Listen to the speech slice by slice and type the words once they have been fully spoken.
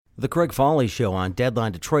The Craig Foley Show on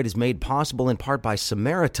Deadline Detroit is made possible in part by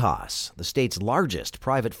Samaritas, the state's largest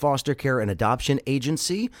private foster care and adoption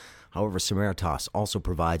agency. However, Samaritas also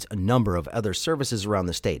provides a number of other services around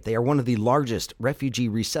the state. They are one of the largest refugee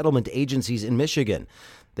resettlement agencies in Michigan.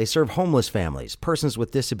 They serve homeless families, persons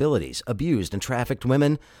with disabilities, abused and trafficked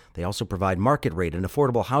women. They also provide market rate and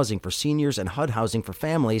affordable housing for seniors and HUD housing for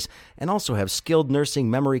families, and also have skilled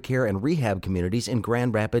nursing, memory care, and rehab communities in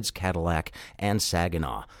Grand Rapids, Cadillac, and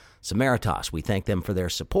Saginaw. Samaritas, we thank them for their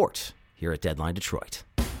support here at Deadline Detroit.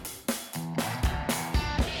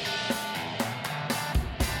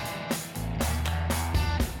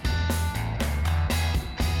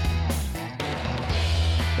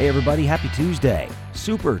 Hey everybody, happy Tuesday.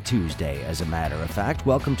 Super Tuesday, as a matter of fact.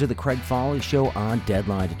 Welcome to the Craig Foley Show on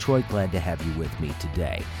Deadline Detroit. Glad to have you with me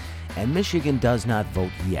today. And Michigan does not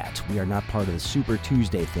vote yet. We are not part of the Super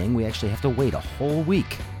Tuesday thing. We actually have to wait a whole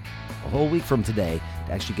week from today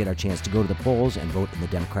to actually get our chance to go to the polls and vote in the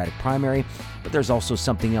Democratic primary. But there's also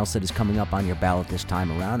something else that is coming up on your ballot this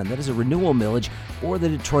time around, and that is a renewal millage for the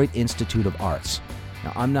Detroit Institute of Arts.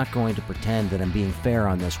 Now, I'm not going to pretend that I'm being fair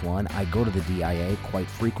on this one. I go to the DIA quite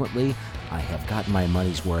frequently. I have gotten my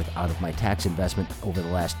money's worth out of my tax investment over the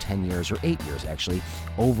last 10 years, or 8 years actually,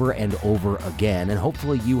 over and over again, and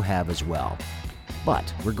hopefully you have as well.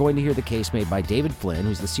 But we're going to hear the case made by David Flynn,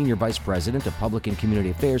 who's the Senior Vice President of Public and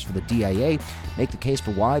Community Affairs for the DIA, make the case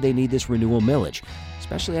for why they need this renewal millage,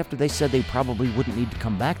 especially after they said they probably wouldn't need to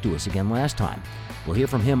come back to us again last time. We'll hear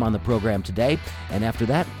from him on the program today, and after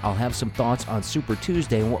that, I'll have some thoughts on Super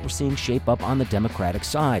Tuesday and what we're seeing shape up on the Democratic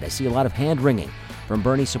side. I see a lot of hand-wringing from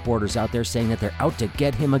Bernie supporters out there saying that they're out to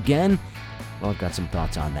get him again. Well, I've got some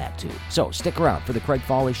thoughts on that, too. So stick around for the Craig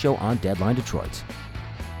Foley Show on Deadline Detroit.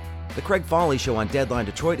 The Craig Foley Show on Deadline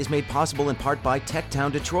Detroit is made possible in part by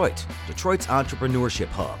TechTown Detroit, Detroit's entrepreneurship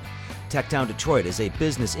hub. TechTown Detroit is a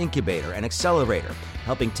business incubator and accelerator,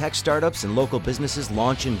 helping tech startups and local businesses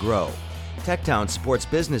launch and grow. TechTown supports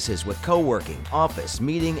businesses with co-working, office,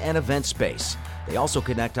 meeting, and event space. They also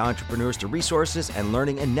connect entrepreneurs to resources and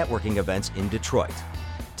learning and networking events in Detroit.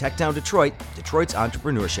 TechTown Detroit, Detroit's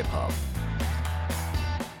entrepreneurship hub.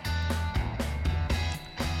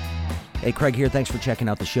 Hey, Craig here. Thanks for checking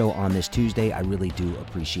out the show on this Tuesday. I really do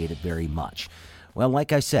appreciate it very much. Well,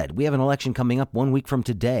 like I said, we have an election coming up 1 week from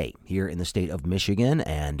today here in the state of Michigan,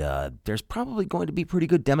 and there's probably going to be pretty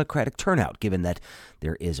good Democratic turnout, given that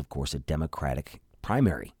there is, of course, a Democratic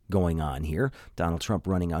primary going on here. Donald Trump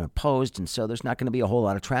running unopposed, and so there's not going to be a whole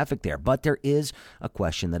lot of traffic there. But there is a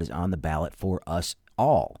question that is on the ballot for us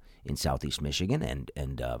all in Southeast Michigan,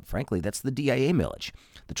 and frankly, that's the DIA millage,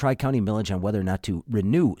 the Tri-County millage on whether or not to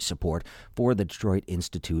renew support for the Detroit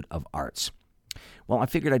Institute of Arts. Well, I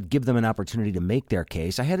figured I'd give them an opportunity to make their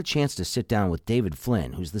case. I had a chance to sit down with David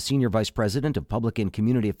Flynn, who's the Senior Vice President of Public and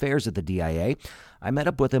Community Affairs at the DIA. I met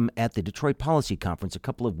up with him at the Detroit Policy Conference a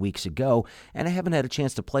couple of weeks ago, and I haven't had a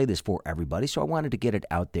chance to play this for everybody, so I wanted to get it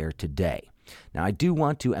out there today. Now, I do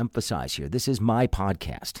want to emphasize here, this is my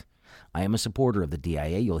podcast. I am a supporter of the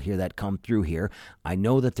DIA. You'll hear that come through here. I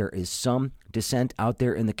know that there is some dissent out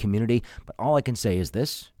there in the community, but all I can say is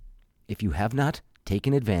this. If you have not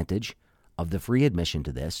taken advantage of the free admission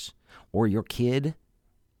to this, or your kid,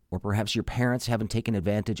 or perhaps your parents haven't taken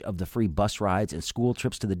advantage of the free bus rides and school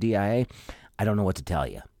trips to the DIA, I don't know what to tell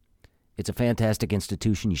you. It's a fantastic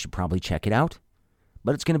institution. You should probably check it out,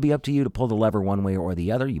 but it's going to be up to you to pull the lever one way or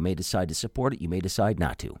the other. You may decide to support it. You may decide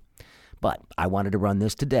not to. But I wanted to run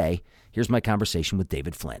this today. Here's my conversation with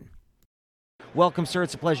David Flynn. Welcome, sir.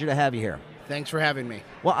 It's a pleasure to have you here. Thanks for having me.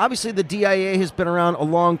 Well, obviously, the DIA has been around a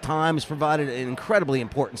long time, has provided an incredibly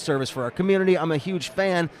important service for our community. I'm a huge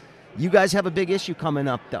fan. You guys have a big issue coming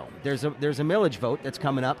up, though. There's a millage vote that's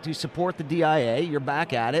coming up to support the DIA. You're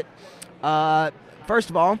back at it.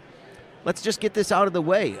 First of all, let's just get this out of the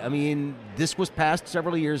way. I mean, this was passed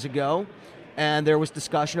several years ago, and there was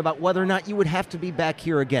discussion about whether or not you would have to be back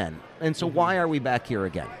here again. And so why are we back here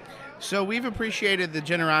again? So we've appreciated the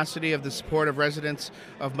generosity of the support of residents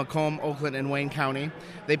of Macomb, Oakland, and Wayne County.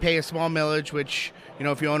 They pay a small millage, which,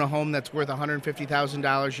 if you own a home that's worth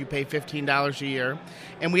 $150,000, you pay $15 a year.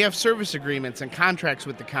 And we have service agreements and contracts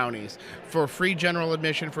with the counties for free general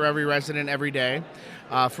admission for every resident every day,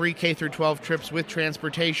 free K through 12 trips with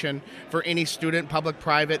transportation for any student, public,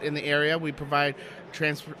 private in the area. We provide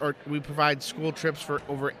school trips for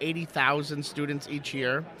over 80,000 students each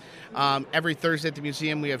year. Every Thursday at the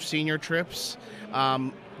museum, we have senior trips.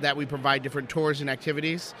 that we provide different tours and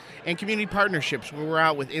activities, and community partnerships where we're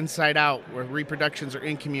out with Inside Out, where reproductions are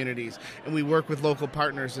in communities, and we work with local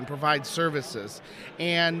partners and provide services.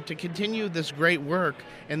 And to continue this great work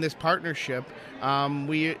and this partnership,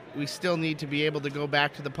 we still need to be able to go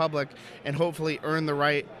back to the public and hopefully earn the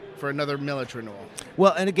right for another millage renewal.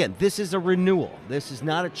 Well, and again, this is a renewal. This is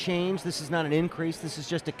not a change. This is not an increase. This is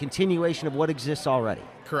just a continuation of what exists already.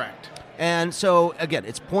 Correct. And so, again,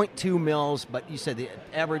 it's 0.2 mils, but you said the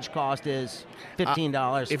average cost is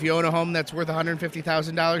 $15. If you own a home that's worth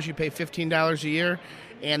 $150,000, you pay $15 a year.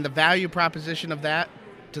 And the value proposition of that,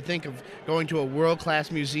 to think of going to a world-class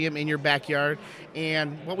museum in your backyard.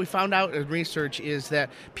 And what we found out in research is that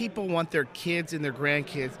people want their kids and their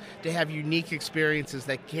grandkids to have unique experiences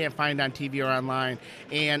they can't find on TV or online.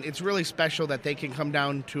 And it's really special that they can come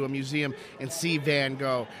down to a museum and see Van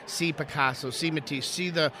Gogh, see Picasso, see Matisse, see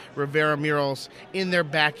the Rivera murals in their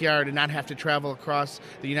backyard and not have to travel across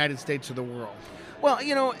the United States or the world. Well,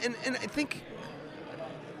 you know, and I think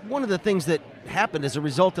one of the things that happened as a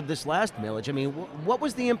result of this last millage, I mean, what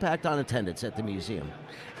was the impact on attendance at the museum?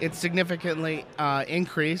 It's significantly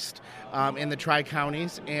increased in the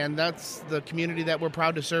Tri-Counties, and that's the community that we're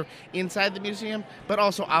proud to serve inside the museum, but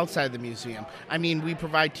also outside the museum. I mean, we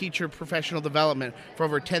provide teacher professional development for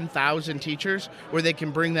over 10,000 teachers where they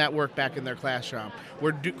can bring that work back in their classroom.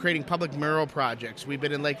 We're creating public mural projects. We've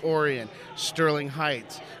been in Lake Orion, Sterling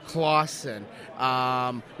Heights, Clawson.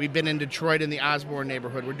 We've been in Detroit in the Osborne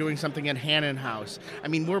neighborhood. We're doing something in Hannon House. I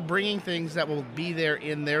mean, we're bringing things that will be there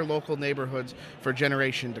in their local neighborhoods for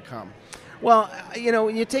generation to come. Well, you know,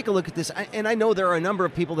 when you take a look at this, and I know there are a number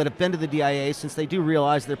of people that have been to the DIA since they do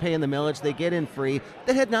realize they're paying the millage, they get in free,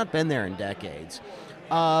 that had not been there in decades.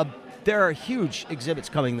 There are huge exhibits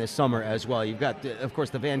coming this summer as well. You've got, of course,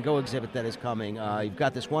 the Van Gogh exhibit that is coming. You've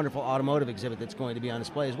got this wonderful automotive exhibit that's going to be on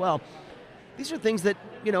display as well. These are things that,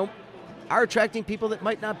 you know, are attracting people that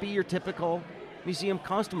might not be your typical museum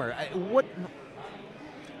customer. What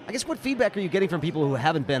feedback are you getting from people who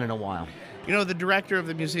haven't been in a while? You know, the director of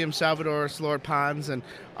the museum, Salvador Lord Pons, and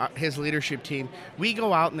his leadership team, we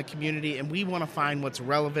go out in the community and we want to find what's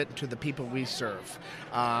relevant to the people we serve.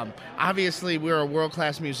 Obviously, we're a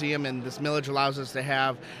world-class museum, and this millage allows us to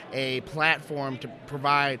have a platform to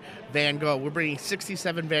provide Van Gogh. We're bringing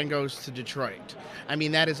 67 Van Goghs to Detroit. I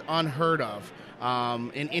mean, that is unheard of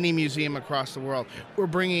in any museum across the world. We're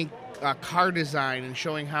bringing car design and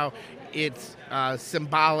showing how it's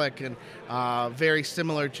symbolic and very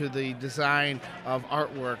similar to the design of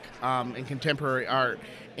artwork in contemporary art.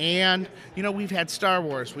 And, you know, we've had Star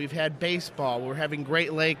Wars, we've had baseball, we're having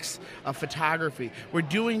Great Lakes photography. We're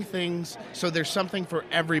doing things so there's something for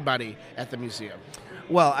everybody at the museum.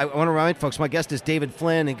 Well, I want to remind folks, my guest is David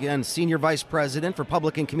Flynn, again, Senior Vice President for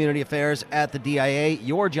Public and Community Affairs at the DIA.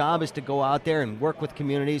 Your job is to go out there and work with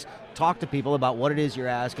communities, talk to people about what it is you're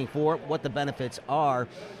asking for, what the benefits are.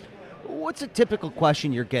 What's a typical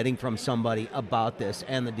question you're getting from somebody about this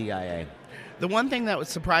and the DIA? The one thing that was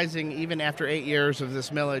surprising, even after 8 years of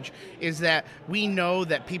this millage, is that we know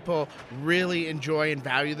that people really enjoy and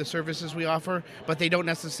value the services we offer, but they don't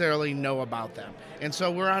necessarily know about them. And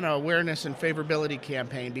so we're on an awareness and favorability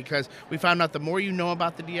campaign because we found out the more you know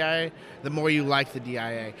about the DIA, the more you like the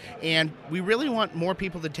DIA. And we really want more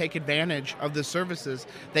people to take advantage of the services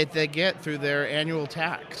that they get through their annual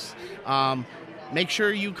tax. Make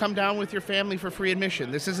sure you come down with your family for free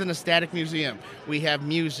admission. This isn't a static museum. We have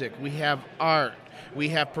music, we have art, we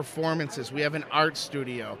have performances, we have an art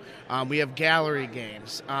studio, we have gallery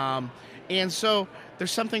games. And so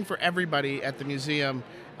there's something for everybody at the museum,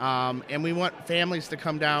 and we want families to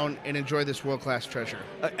come down and enjoy this world-class treasure.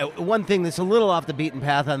 One thing that's a little off the beaten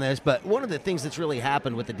path on this, but one of the things that's really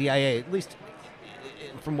happened with the DIA, at least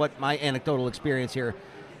from what my anecdotal experience here,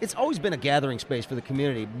 it's always been a gathering space for the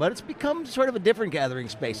community, but it's become sort of a different gathering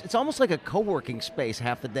space. It's almost like a co-working space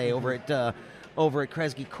half the day over at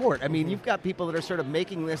Kresge Court. I mean, you've got people that are sort of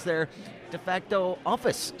making this their de facto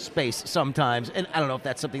office space sometimes, and I don't know if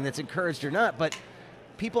that's something that's encouraged or not, but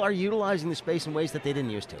people are utilizing the space in ways that they didn't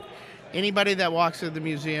used to. Anybody that walks through the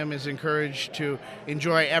museum is encouraged to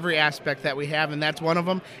enjoy every aspect that we have, and that's one of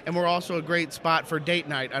them. And we're also a great spot for date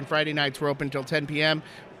night. On Friday nights, we're open until 10 p.m.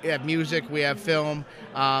 We have music, we have film,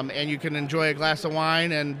 and you can enjoy a glass of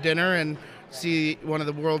wine and dinner and see one of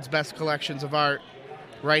the world's best collections of art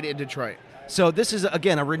right in Detroit. So this is,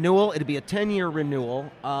 again, a renewal. It'll be a 10-year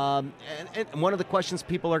renewal. And one of the questions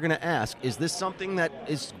people are going to ask, is this something that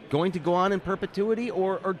is going to go on in perpetuity,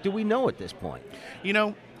 or do we know at this point? You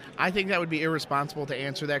know, I think that would be irresponsible to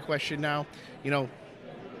answer that question now. You know,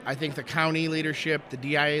 I think the county leadership, the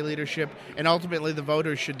DIA leadership, and ultimately the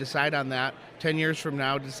voters should decide on that 10 years from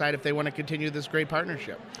now, decide if they want to continue this great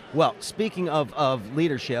partnership. Well, speaking of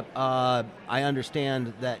leadership, I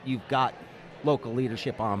understand that you've got local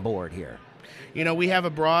leadership on board here. We have a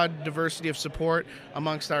broad diversity of support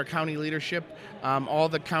amongst our county leadership. All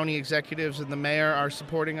the county executives and the mayor are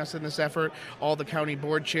supporting us in this effort. All the county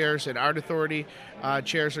board chairs and art authority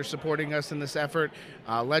chairs are supporting us in this effort.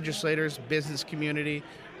 Legislators, business community,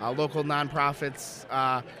 local nonprofits.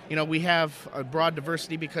 We have a broad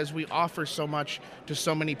diversity because we offer so much to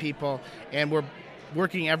so many people, and we're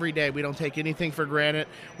working every day. We don't take anything for granted.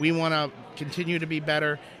 We want to continue to be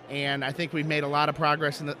better, and I think we've made a lot of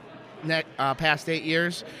progress in the past 8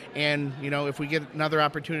 years, and if we get another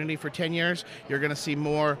opportunity for 10 years, you're going to see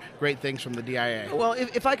more great things from the DIA. Well,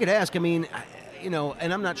 if I could ask, and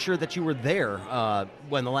I'm not sure that you were there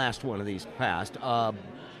when the last one of these passed,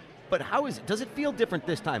 but how is it? Does it feel different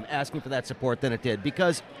this time asking for that support than it did?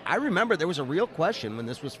 Because I remember there was a real question when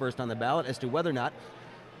this was first on the ballot as to whether or not,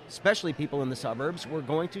 especially people in the suburbs, were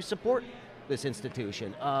going to support this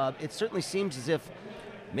institution. It certainly seems as if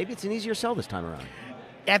maybe it's an easier sell this time around.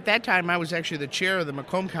 At that time, I was actually the chair of the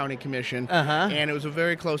Macomb County Commission, and it was a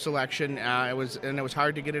very close election. It was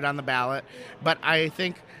hard to get it on the ballot, but I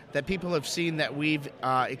think that people have seen that we've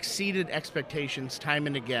exceeded expectations time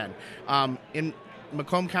and again. In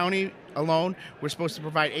Macomb County alone, we're supposed to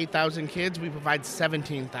provide 8,000 kids. We provide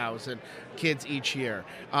 17,000 kids each year.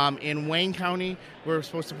 In Wayne County, we're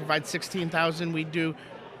supposed to provide 16,000. We do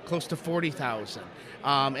close to 40,000.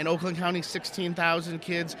 In Oakland County, 16,000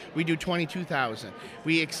 kids. We do 22,000.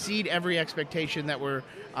 We exceed every expectation that we're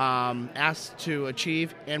asked to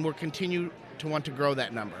achieve, and we'll continue to want to grow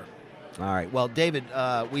that number. All right. Well, David,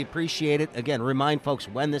 we appreciate it. Again, remind folks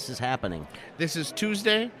when this is happening. This is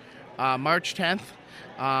Tuesday, March 10th.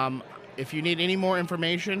 If you need any more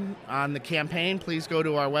information on the campaign, please go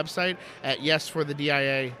to our website at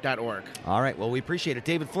yesforthedia.org. All right. Well, we appreciate it.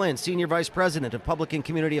 David Flynn, Senior Vice President of Public and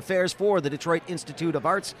Community Affairs for the Detroit Institute of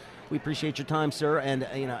Arts. We appreciate your time, sir. And,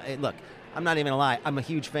 look, I'm not even going to lie. I'm a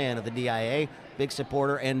huge fan of the DIA, big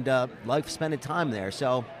supporter, and life spent time there.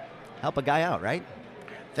 So help a guy out, right?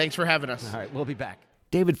 Thanks for having us. All right. We'll be back.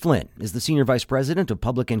 David Flynn is the Senior Vice President of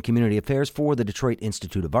Public and Community Affairs for the Detroit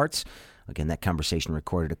Institute of Arts. Again, that conversation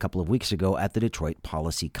recorded a couple of weeks ago at the Detroit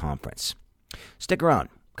Policy Conference. Stick around.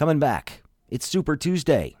 Coming back. It's Super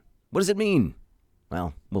Tuesday. What does it mean?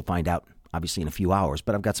 Well, we'll find out, obviously, in a few hours,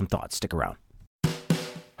 but I've got some thoughts. Stick around.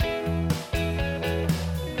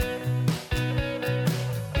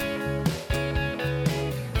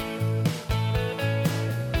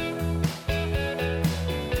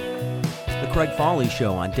 The Craig Foley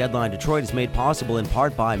Show on Deadline Detroit is made possible in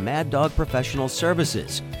part by Mad Dog Professional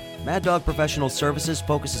Services. Mad Dog Professional Services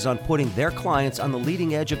focuses on putting their clients on the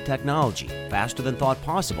leading edge of technology, faster than thought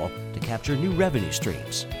possible, to capture new revenue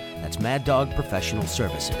streams. That's Mad Dog Professional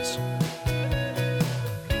Services.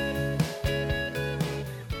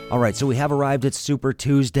 All right, so we have arrived at Super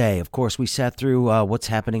Tuesday. Of course, we sat through what's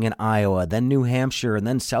happening in Iowa, then New Hampshire, and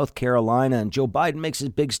then South Carolina, and Joe Biden makes his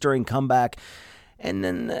big stirring comeback. And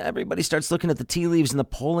then everybody starts looking at the tea leaves and the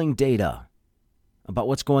polling data about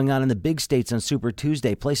what's going on in the big states on Super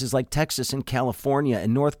Tuesday, places like Texas and California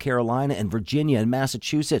and North Carolina and Virginia and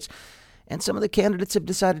Massachusetts. And some of the candidates have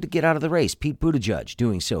decided to get out of the race. Pete Buttigieg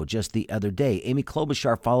doing so just the other day. Amy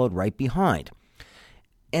Klobuchar followed right behind.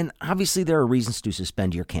 And obviously there are reasons to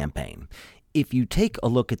suspend your campaign. If you take a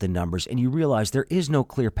look at the numbers and you realize there is no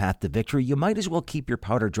clear path to victory, you might as well keep your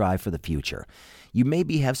powder dry for the future. You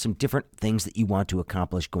maybe have some different things that you want to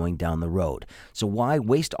accomplish going down the road. So why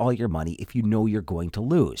waste all your money if you know you're going to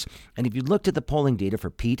lose? And if you looked at the polling data for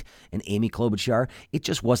Pete and Amy Klobuchar, it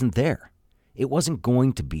just wasn't there. It wasn't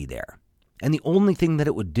going to be there. And the only thing that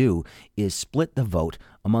it would do is split the vote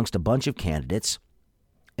amongst a bunch of candidates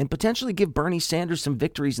and potentially give Bernie Sanders some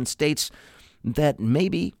victories in states that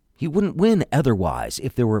maybe he wouldn't win otherwise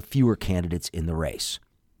if there were fewer candidates in the race.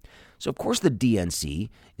 So, of course, the DNC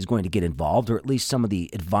is going to get involved, or at least some of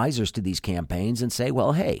the advisors to these campaigns, and say,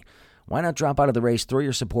 well, hey, why not drop out of the race, throw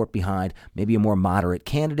your support behind maybe a more moderate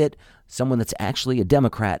candidate, someone that's actually a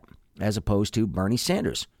Democrat, as opposed to Bernie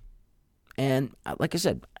Sanders. And like I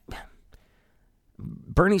said,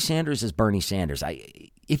 Bernie Sanders is Bernie Sanders.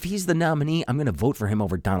 If he's the nominee, I'm going to vote for him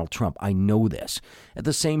over Donald Trump. I know this. At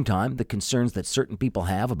the same time, the concerns that certain people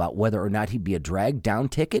have about whether or not he'd be a drag-down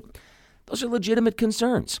ticket, those are legitimate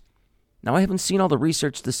concerns. Now, I haven't seen all the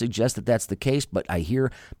research to suggest that that's the case, but I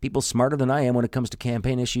hear people smarter than I am when it comes to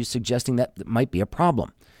campaign issues suggesting that it might be a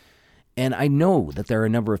problem. And I know that there are a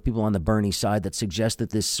number of people on the Bernie side that suggest that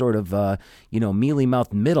this sort of,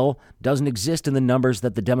 mealy-mouthed middle doesn't exist in the numbers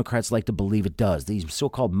that the Democrats like to believe it does. These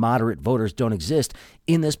so-called moderate voters don't exist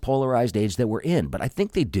in this polarized age that we're in, but I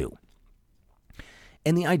think they do.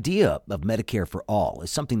 And the idea of Medicare for all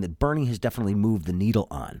is something that Bernie has definitely moved the needle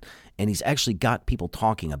on, and he's actually got people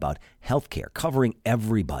talking about health care, covering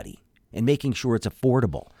everybody, and making sure it's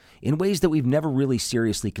affordable in ways that we've never really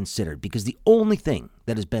seriously considered, because the only thing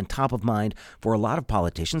that has been top of mind for a lot of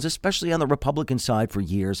politicians, especially on the Republican side for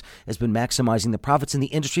years, has been maximizing the profits in the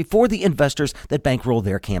industry for the investors that bankroll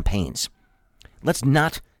their campaigns. Let's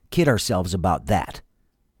not kid ourselves about that.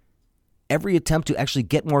 Every attempt to actually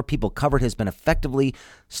get more people covered has been effectively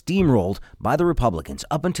steamrolled by the Republicans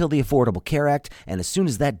up until the Affordable Care Act, and as soon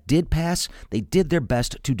as that did pass, they did their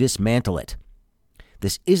best to dismantle it.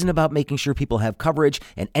 This isn't about making sure people have coverage,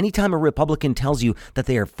 and anytime a Republican tells you that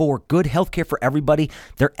they are for good health care for everybody,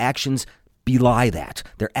 their actions belie that.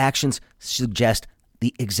 Their actions suggest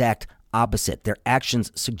the exact opposite. Their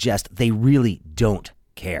actions suggest they really don't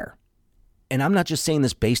care. And I'm not just saying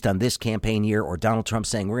this based on this campaign year or Donald Trump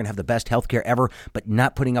saying we're going to have the best health care ever, but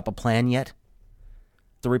not putting up a plan yet.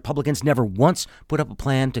 The Republicans never once put up a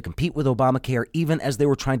plan to compete with Obamacare, even as they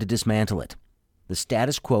were trying to dismantle it. The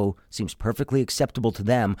status quo seems perfectly acceptable to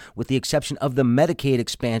them, with the exception of the Medicaid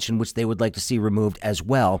expansion, which they would like to see removed as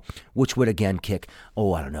well, which would again kick,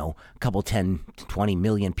 a couple 10 to 20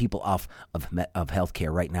 million people off of health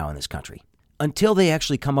care right now in this country. Until they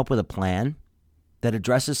actually come up with a plan that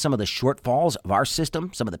addresses some of the shortfalls of our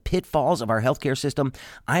system, some of the pitfalls of our healthcare system,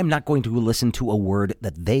 I am not going to listen to a word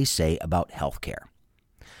that they say about healthcare.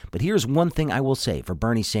 But here's one thing I will say for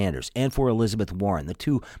Bernie Sanders and for Elizabeth Warren, the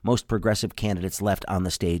two most progressive candidates left on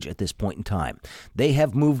the stage at this point in time. They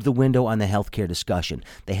have moved the window on the healthcare discussion.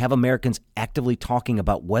 They have Americans actively talking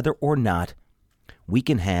about whether or not we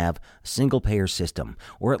can have a single-payer system,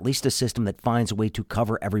 or at least a system that finds a way to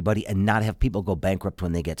cover everybody and not have people go bankrupt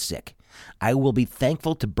when they get sick. I will be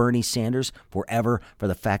thankful to Bernie Sanders forever for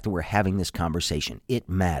the fact that we're having this conversation. It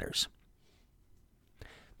matters.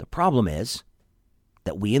 The problem is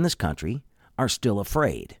that we in this country are still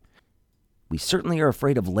afraid. We certainly are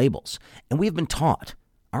afraid of labels, and we've been taught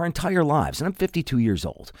our entire lives, and I'm 52 years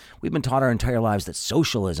old, we've been taught our entire lives that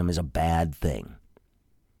socialism is a bad thing,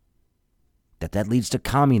 that leads to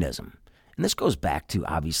communism. And this goes back to,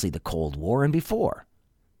 obviously, the Cold War and before.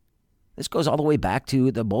 This goes all the way back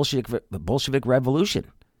to the Bolshevik Revolution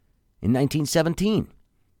in 1917.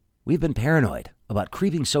 We've been paranoid about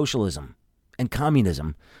creeping socialism and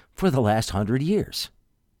communism for the last 100 years.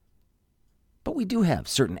 But we do have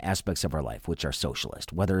certain aspects of our life which are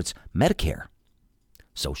socialist, whether it's Medicare,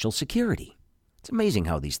 Social Security. It's amazing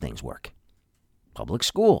how these things work. Public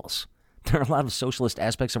schools. There are a lot of socialist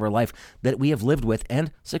aspects of our life that we have lived with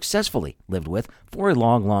and successfully lived with for a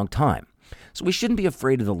long, long time. So we shouldn't be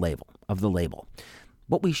afraid of the label.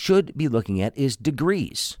 What we should be looking at is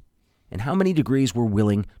degrees and how many degrees we're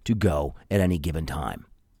willing to go at any given time.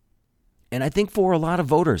 And I think for a lot of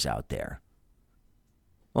voters out there,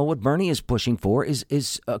 well, what Bernie is pushing for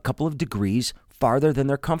is a couple of degrees farther than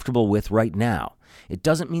they're comfortable with right now. It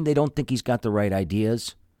doesn't mean they don't think he's got the right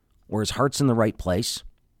ideas or his heart's in the right place,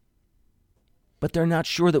 but they're not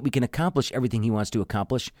sure that we can accomplish everything he wants to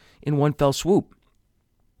accomplish in one fell swoop.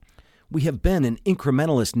 We have been an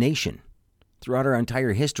incrementalist nation throughout our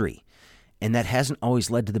entire history, and that hasn't always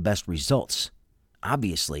led to the best results.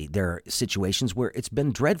 Obviously, there are situations where it's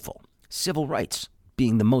been dreadful. Civil rights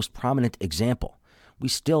being the most prominent example. We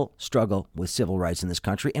still struggle with civil rights in this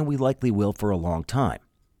country, and we likely will for a long time.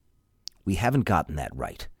 We haven't gotten that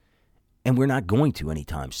right, and we're not going to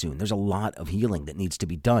anytime soon. There's a lot of healing that needs to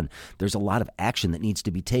be done. There's a lot of action that needs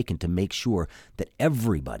to be taken to make sure that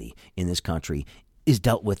everybody in this country is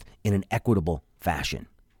dealt with in an equitable fashion.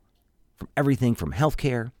 From everything from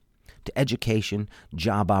healthcare to education,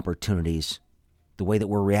 job opportunities, the way that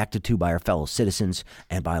we're reacted to by our fellow citizens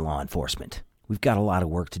and by law enforcement. We've got a lot of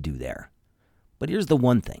work to do there. But here's the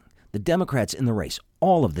one thing. The Democrats in the race,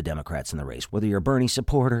 all of the Democrats in the race, whether you're a Bernie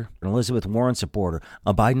supporter, an Elizabeth Warren supporter,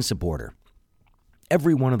 a Biden supporter,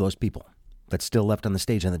 every one of those people that's still left on the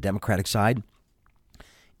stage on the Democratic side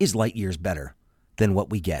is light years better than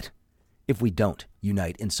what we get if we don't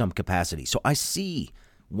unite in some capacity. So I see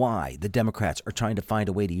why the Democrats are trying to find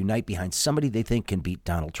a way to unite behind somebody they think can beat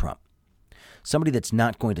Donald Trump. Somebody that's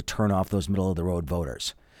not going to turn off those middle-of-the-road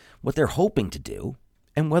voters. What they're hoping to do,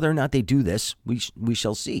 and whether or not they do this, we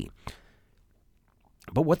shall see.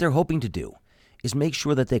 But what they're hoping to do is make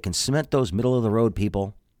sure that they can cement those middle-of-the-road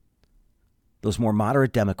people, those more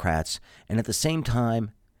moderate Democrats, and at the same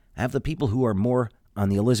time have the people who are more on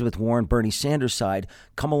the Elizabeth Warren, Bernie Sanders side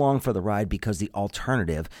come along for the ride because the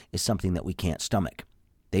alternative is something that we can't stomach.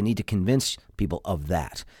 They need to convince people of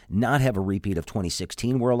that, not have a repeat of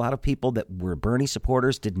 2016, where a lot of people that were Bernie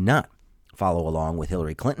supporters did not follow along with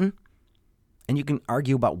Hillary Clinton. And you can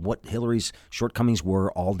argue about what Hillary's shortcomings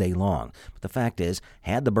were all day long. But the fact is,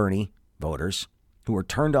 had the Bernie voters who were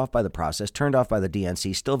turned off by the process, turned off by the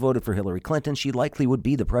DNC, still voted for Hillary Clinton, she likely would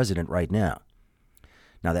be the president right now.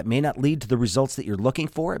 Now, that may not lead to the results that you're looking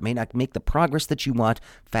for. It may not make the progress that you want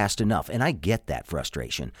fast enough. And I get that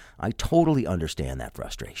frustration. I totally understand that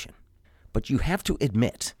frustration. But you have to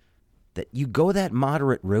admit that you go that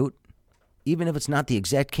moderate route, even if it's not the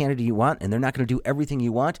exact candidate you want and they're not going to do everything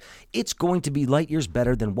you want, it's going to be light years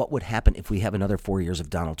better than what would happen if we have another 4 years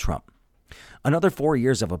of Donald Trump. Another 4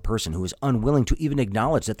 years of a person who is unwilling to even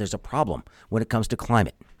acknowledge that there's a problem when it comes to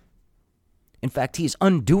climate. In fact, he is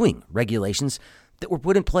undoing regulations that were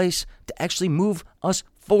put in place to actually move us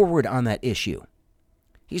forward on that issue.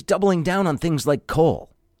 He's doubling down on things like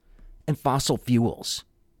coal and fossil fuels,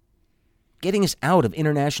 getting us out of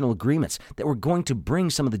international agreements that were going to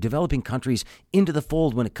bring some of the developing countries into the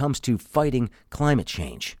fold when it comes to fighting climate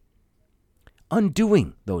change.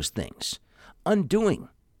 Undoing those things, undoing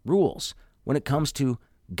rules when it comes to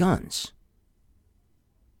guns,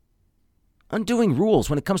 undoing rules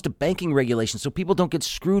when it comes to banking regulations so people don't get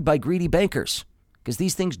screwed by greedy bankers. Because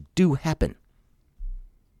these things do happen.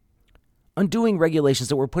 Undoing regulations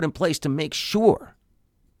that were put in place to make sure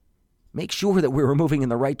that we were moving in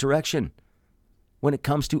the right direction when it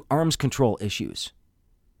comes to arms control issues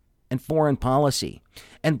and foreign policy,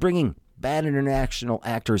 and bringing bad international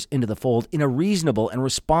actors into the fold in a reasonable and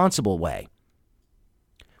responsible way.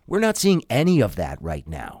 We're not seeing any of that right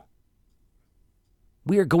now.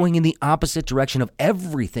 We are going in the opposite direction of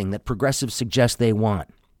everything that progressives suggest they want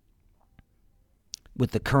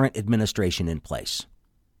with the current administration in place.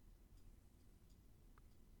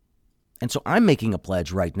 And so I'm making a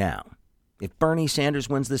pledge right now. If Bernie Sanders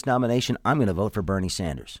wins this nomination, I'm going to vote for Bernie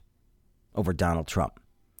Sanders over Donald Trump.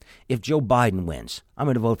 If Joe Biden wins, I'm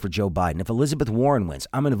going to vote for Joe Biden. If Elizabeth Warren wins,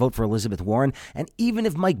 I'm going to vote for Elizabeth Warren. And even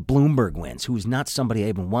if Mike Bloomberg wins, who is not somebody I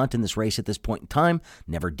even want in this race at this point in time,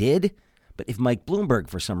 never did, but if Mike Bloomberg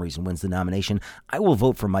for some reason wins the nomination, I will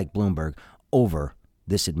vote for Mike Bloomberg over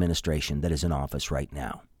this administration that is in office right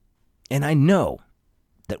now. And I know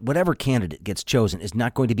that whatever candidate gets chosen is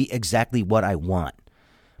not going to be exactly what I want,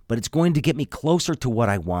 but it's going to get me closer to what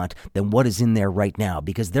I want than what is in there right now,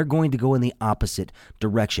 because they're going to go in the opposite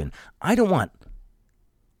direction. I don't want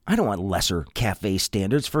lesser CAFE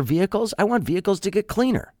standards for vehicles. I want vehicles to get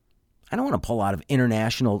cleaner. I don't want to pull out of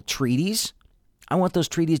international treaties. I want those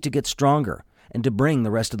treaties to get stronger and to bring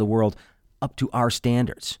the rest of the world up to our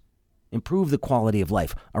standards. Improve the quality of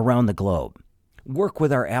life around the globe. Work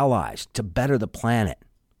with our allies to better the planet.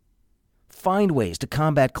 Find ways to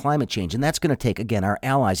combat climate change, and that's going to take, again, our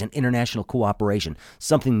allies and international cooperation,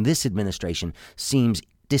 something this administration seems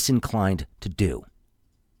disinclined to do.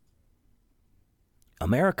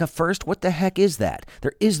 America first? What the heck is that?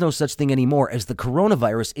 There is no such thing anymore, as the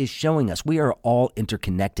coronavirus is showing us. We are all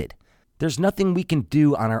interconnected. There's nothing we can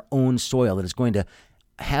do on our own soil that is going to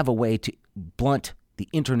have a way to blunt the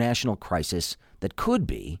international crisis that could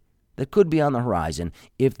be on the horizon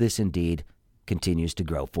if this indeed continues to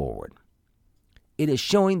grow forward. It is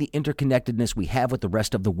showing the interconnectedness we have with the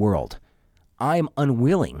rest of the world. I am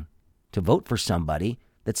unwilling to vote for somebody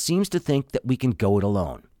that seems to think that we can go it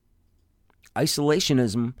alone.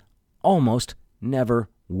 Isolationism almost never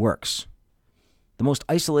works. The most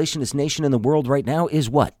isolationist nation in the world right now is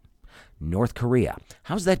what? North Korea.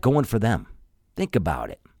 How's that going for them? Think about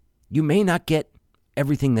it. You may not get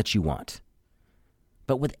everything that you want,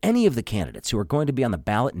 but with any of the candidates who are going to be on the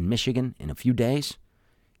ballot in Michigan in a few days,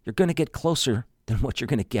 you're going to get closer than what you're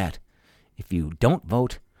going to get if you don't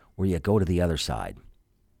vote or you go to the other side.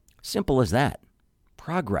 Simple as that.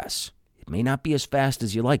 Progress. It may not be as fast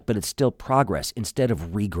as you like, but it's still progress instead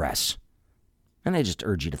of regress. And I just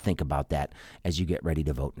urge you to think about that as you get ready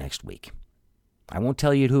to vote next week. I won't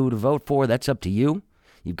tell you who to vote for. That's up to you.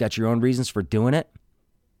 You've got your own reasons for doing it.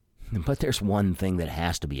 But there's one thing that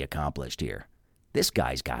has to be accomplished here. This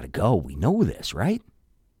guy's got to go. We know this, right?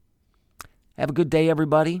 Have a good day,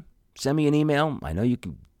 everybody. Send me an email. I know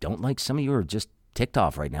don't like some of you are just ticked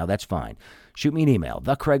off right now. That's fine. Shoot me an email,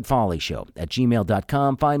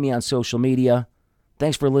 thecraigfolleyshow@gmail.com. Find me on social media.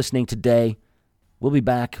 Thanks for listening today. We'll be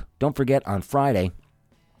back. Don't forget, on Friday,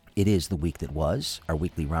 It is the week that was, our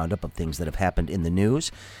weekly roundup of things that have happened in the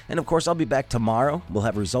news. And of course, I'll be back tomorrow. We'll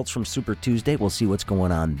have results from Super Tuesday. We'll see what's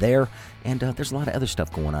going on there. And there's a lot of other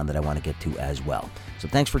stuff going on that I want to get to as well. So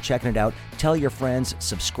thanks for checking it out. Tell your friends,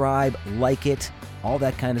 subscribe, like it, all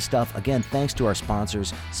that kind of stuff. Again, thanks to our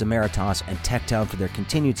sponsors, Zameritas and TechTown, for their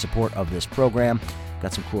continued support of this program.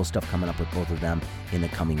 Got some cool stuff coming up with both of them in the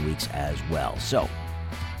coming weeks as well. So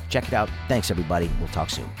check it out. Thanks, everybody. We'll talk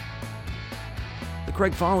soon. The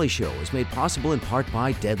Craig Foley Show is made possible in part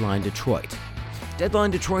by Deadline Detroit.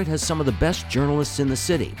 Deadline Detroit has some of the best journalists in the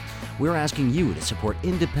city. We're asking you to support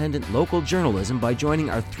independent local journalism by joining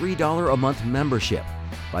our $3 a month membership.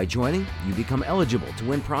 By joining, you become eligible to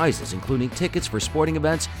win prizes, including tickets for sporting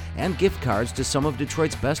events and gift cards to some of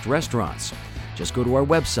Detroit's best restaurants. Just go to our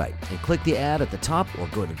website and click the ad at the top, or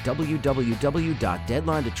go to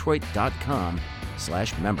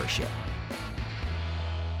www.deadlinedetroit.com/membership.